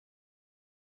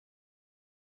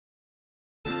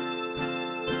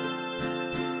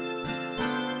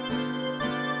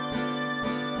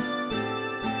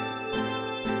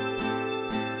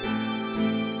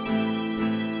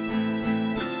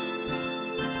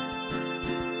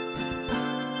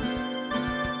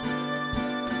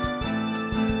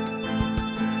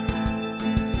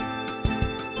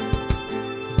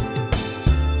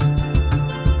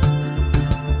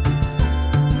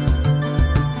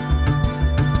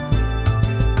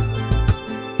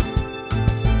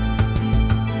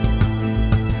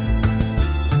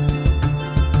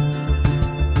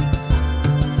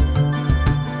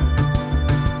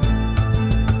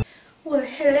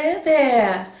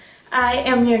I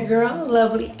am your girl,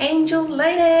 Lovely Angel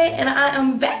Lady, and I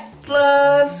am back,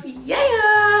 loves.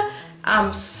 Yeah!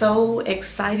 I'm so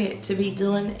excited to be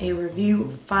doing a review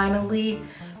finally.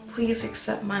 Please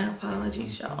accept my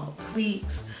apologies, y'all.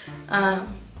 Please. I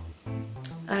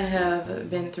have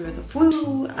been through the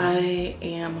flu. I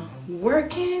am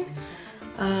working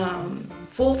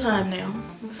full-time now,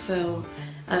 so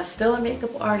still a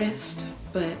makeup artist,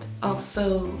 but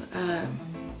also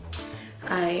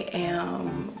I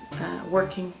am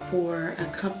working for a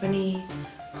company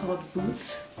called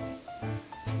Boots,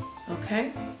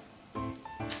 okay?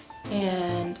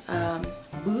 And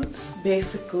Boots,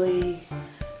 basically,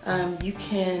 you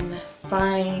can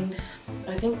find,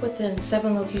 I think within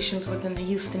 7 locations within the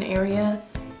Houston area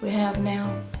we have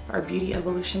now, our Beauty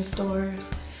Evolution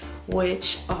stores,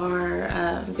 which are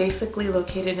basically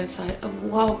located inside of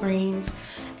Walgreens.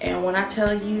 And when I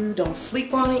tell you, don't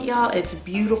sleep on it, y'all, it's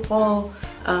beautiful.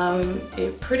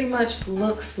 It pretty much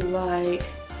looks like,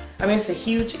 I mean, it's a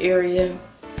huge area,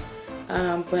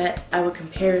 but I would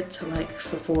compare it to like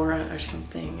Sephora or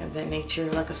something of that nature,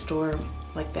 like a store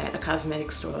like that, a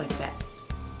cosmetic store like that.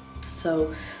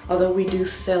 So although we do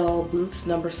sell Boots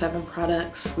No. 7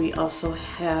 products, we also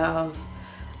have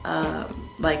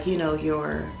like, you know,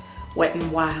 your Wet n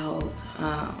Wild,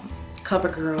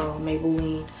 CoverGirl,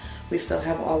 Maybelline. We still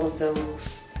have all of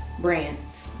those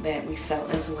brands that we sell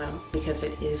as well, because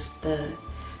it is the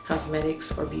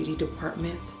cosmetics or beauty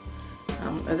department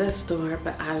of the store.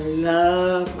 But I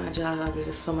love my job. It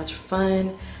is so much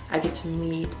fun. I get to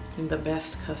meet the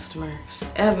best customers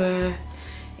ever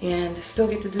and still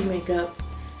get to do makeup,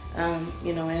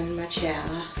 you know, and my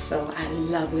child. So I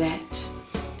love that.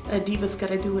 A diva's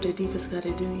gotta do what a diva's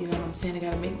gotta do, you know what I'm saying? I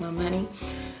gotta make my money.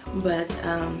 But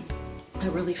I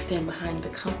really stand behind the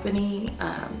company.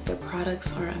 Their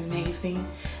products are amazing.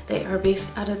 They are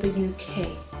based out of the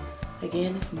UK.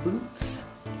 Again, Boots.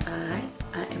 I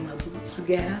am a Boots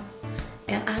gal,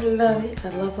 and I love it. I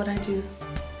love what I do.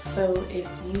 So if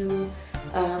you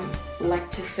like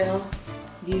to sell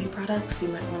beauty products, you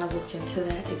might want to look into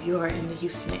that if you are in the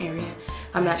Houston area.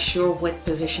 I'm not sure what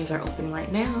positions are open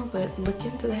right now, but look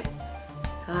into that.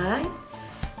 Alright?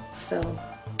 So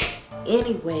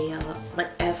anyway, y'all,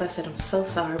 like as I said, I'm so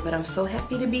sorry, but I'm so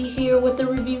happy to be here with the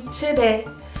review today.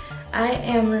 I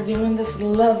am reviewing this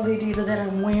lovely diva that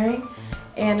I'm wearing,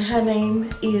 and her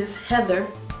name is Heather.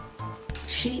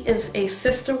 She is a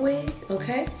sister wig,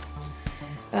 okay?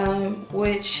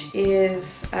 Which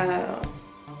is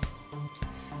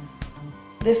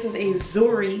this is a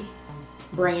Zuri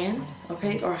brand,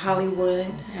 okay, or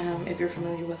Hollywood, if you're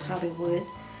familiar with Hollywood.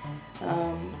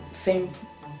 Same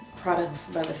products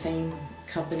by the same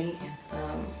company.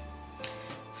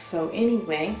 So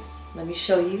anyway, let me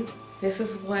show you. This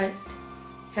is what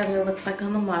Heather looks like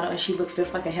on the model, and she looks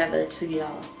just like a Heather to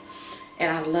y'all.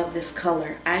 And I love this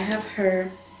color. I have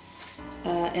her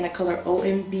in a color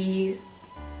OMB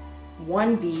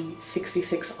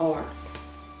 1B66R,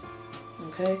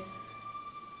 okay?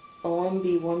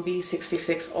 OMB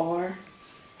 1B66R,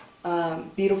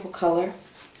 beautiful color.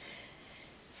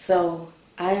 So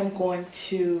I am going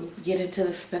to get into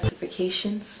the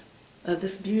specifications of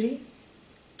this beauty.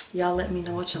 Y'all let me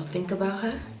know what y'all think about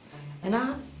her, and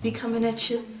I'll be coming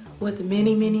at you with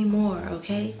many, many more,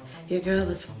 okay? Your girl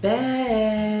is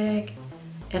back,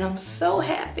 and I'm so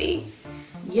happy.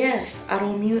 Yes,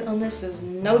 autoimmune illness is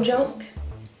no joke.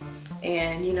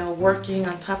 And, you know, working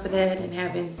on top of that and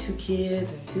having 2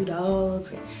 kids and 2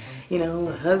 dogs and, you know,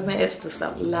 a husband, it's just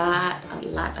a lot.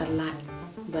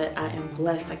 But I am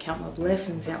blessed. I count my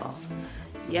blessings, y'all.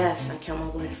 Yes, I count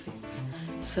my blessings.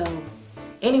 So,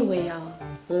 anyway, y'all,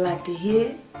 like to hear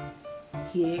it?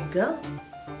 Here it go.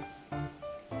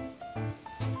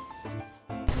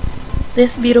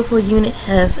 This beautiful unit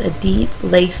has a deep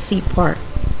lace C part.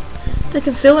 The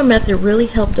concealer method really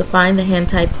helped define the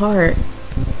hand-tied part.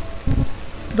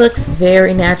 Looks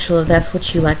very natural if that's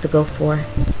what you like to go for.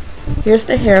 Here's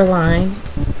the hairline,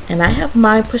 and I have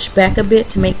mine pushed back a bit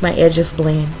to make my edges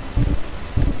blend.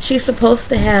 She's supposed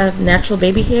to have natural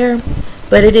baby hair,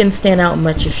 but it didn't stand out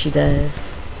much if she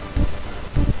does.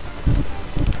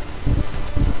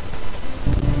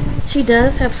 She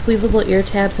does have squeezable ear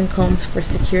tabs and combs for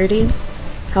security.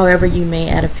 However, you may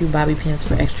add a few bobby pins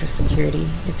for extra security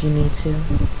if you need to.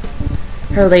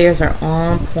 Her layers are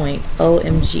on point.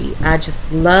 OMG. I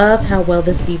just love how well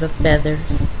this diva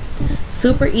feathers.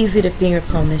 Super easy to finger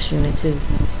comb this unit too.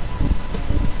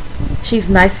 She's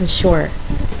nice and short.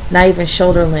 Not even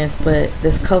shoulder length, but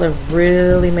this color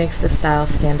really makes the style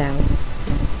stand out.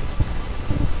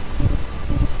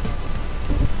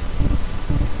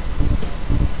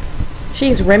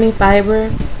 She's Remy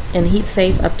Fiber, and heat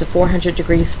safe up to 400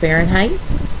 degrees Fahrenheit.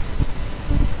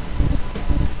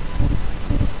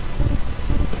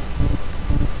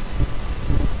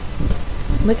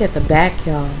 Look at the back,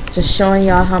 y'all. Just showing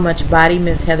y'all how much body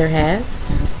Miss Heather has.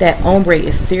 That ombre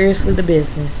is seriously the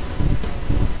business.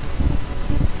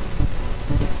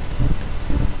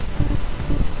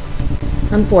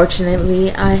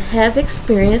 Unfortunately, I have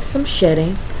experienced some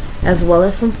shedding as well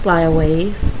as some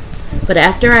flyaways, but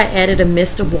after I added a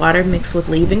mist of water mixed with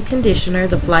leave-in conditioner,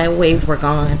 the flyaways were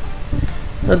gone.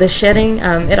 So the shedding,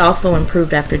 it also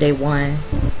improved after day 1.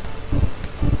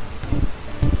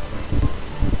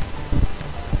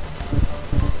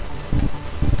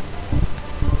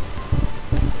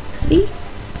 See?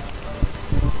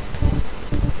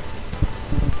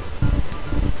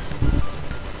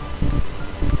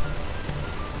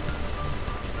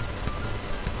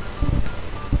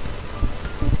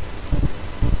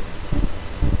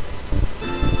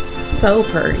 So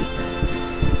pretty.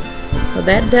 So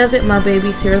that does it, my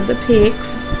babies. Here are the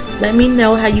pics. Let me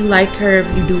know how you like her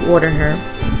if you do order her.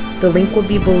 The link will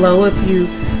be below if you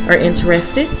are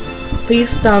interested.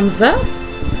 Please thumbs up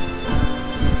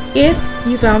if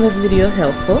you found this video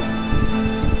helpful.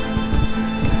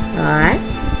 Alright.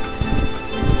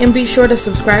 And be sure to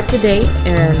subscribe today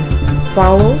and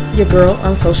follow your girl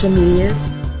on social media.